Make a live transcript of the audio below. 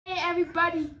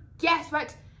everybody, guess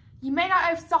what? You may not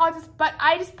have saw this, but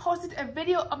I just posted a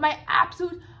video of my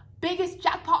absolute biggest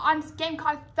jackpot on this game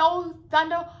called Those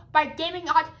Thunder by Gaming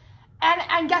Art,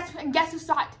 and guess who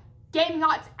saw it? Gaming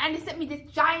Art, and they sent me this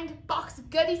giant box of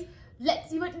goodies. Let's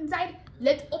see what's inside.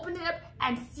 Let's open it up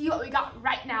and see what we got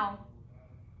right now.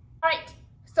 Alright,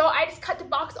 so I just cut the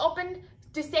box open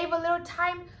to save a little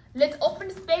time. Let's open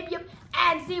this baby up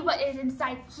and see what is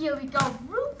inside. Here we go.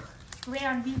 Whoop. Great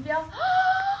on reveal.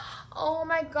 Oh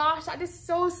my gosh, that is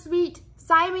so sweet.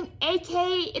 Simon, aka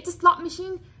it's a slot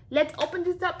machine. Let's open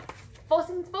this up. First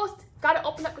things first, gotta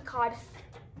open up the card.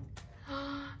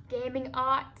 Gaming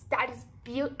Art, that is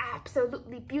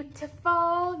absolutely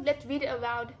beautiful. Let's read it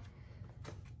aloud.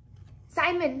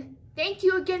 Simon, thank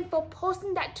you again for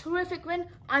posting that terrific win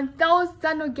on Those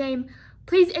Thunder game.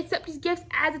 Please accept these gifts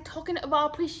as a token of our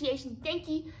appreciation. Thank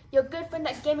you, your good friend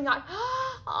at Gaming Art.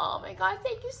 Oh my god,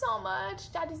 thank you so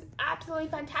much. That is absolutely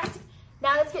fantastic.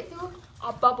 Now let's get through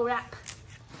our bubble wrap.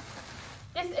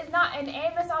 This is not an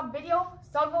ASMR video,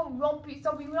 so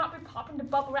we will not be popping the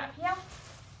bubble wrap here.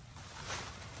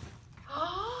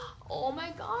 Oh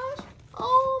my gosh.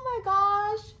 Oh my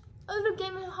gosh. A little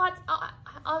Gaming Art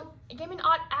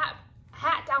app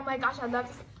hat. Oh my gosh, I love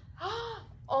this.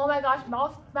 Oh my gosh,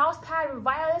 mouse pad,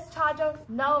 wireless charger,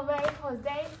 no way,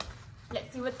 Jose.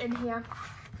 Let's see what's in here.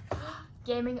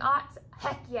 Gaming Art,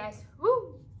 heck yes,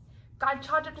 woo. Gotta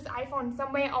charge up this iPhone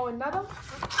some way or another.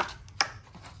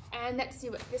 And let's see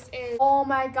what this is. Oh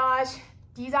my gosh,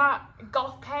 these are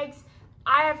golf pegs.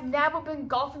 I have never been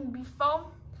golfing before,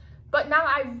 but now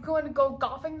I'm going to go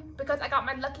golfing because I got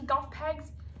my lucky golf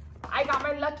pegs. I got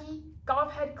my lucky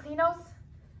golf head cleaners.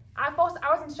 At first,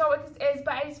 I wasn't sure what this is,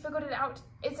 but I just figured it out.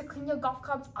 It's to clean your golf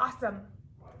clubs. Awesome.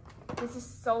 This is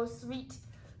so sweet.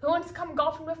 Who wants to come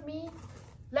golfing with me?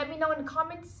 Let me know in the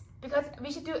comments because we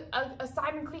should do a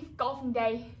Simon Cleath golfing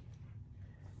day.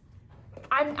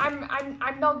 I'm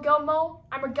no Gilmo.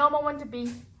 I'm a Gilmo one to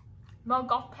be. More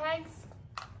golf pegs.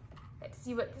 Let's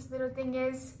see what this little thing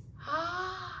is.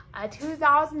 A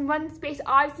 2001 Space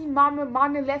Odyssey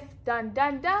monolith. Dun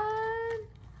dun dun.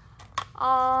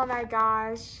 Oh my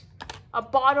gosh. A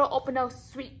bottle opener,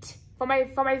 sweet. For my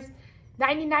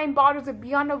 99 bottles of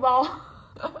beer on the wall.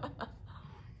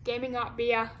 Gaming Art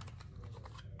beer.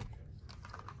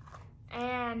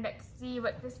 And let's see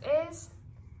what this is.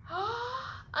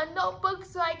 A notebook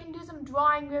so I can do some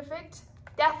drawing with it.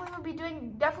 Definitely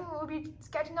will be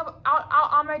sketching out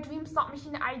all my dream slot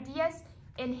machine ideas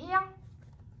in here.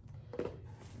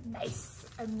 Nice.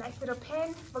 A nice little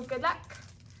pen for good luck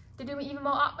to do even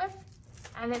more art with.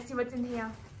 And let's see what's in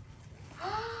here.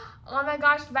 Oh my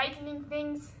gosh, lightning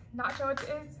things. Not sure what it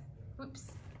is.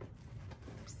 Oops.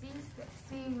 Oopsies. Let's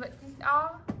see what these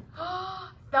are.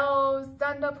 Those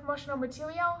Thunder promotional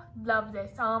material. Love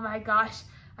this. Oh my gosh.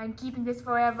 I'm keeping this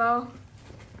forever.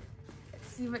 Let's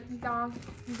see what these are.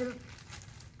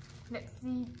 Let's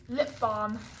see. Lip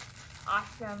balm.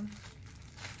 Awesome.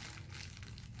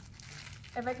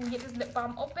 If I can get this lip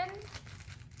balm open.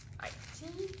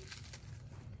 IT.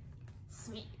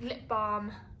 Sweet lip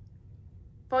balm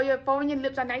for when your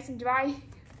lips are nice and dry.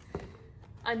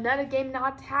 Another Gaming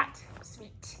Art hat.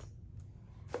 Sweet.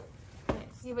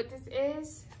 Let's see what this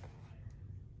is.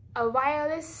 A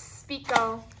wireless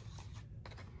speaker.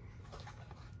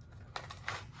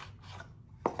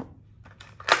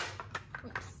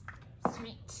 Oops.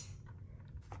 Sweet.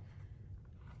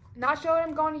 Not sure what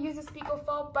I'm going to use the speaker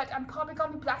for, but I'm probably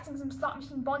going to be blasting some slot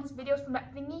machine bonus videos from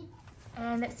that thingy.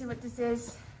 And let's see what this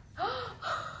is.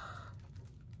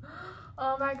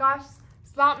 Oh my gosh,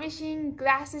 slot machine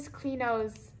glasses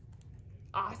cleaners.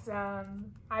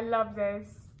 Awesome. I love this.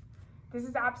 This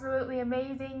is absolutely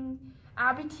amazing.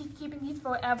 I'll be keeping these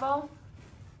forever.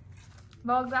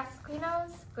 More glasses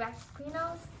cleaners,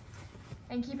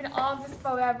 and keeping all of this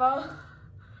forever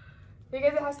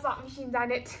because it has slot machines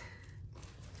on it.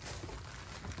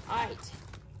 Alright,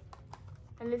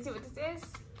 and let's see what this is.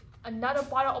 Another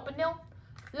bottle opener.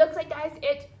 Looks like that is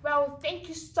it. Well, thank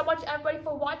you so much everybody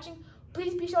for watching.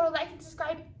 Please be sure to like and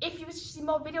subscribe if you wish to see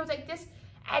more videos like this.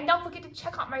 And don't forget to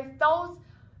check out my Those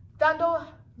Thunder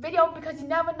video because you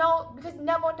never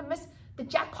want to miss the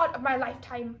jackpot of my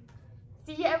lifetime.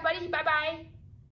 See you everybody. Bye bye.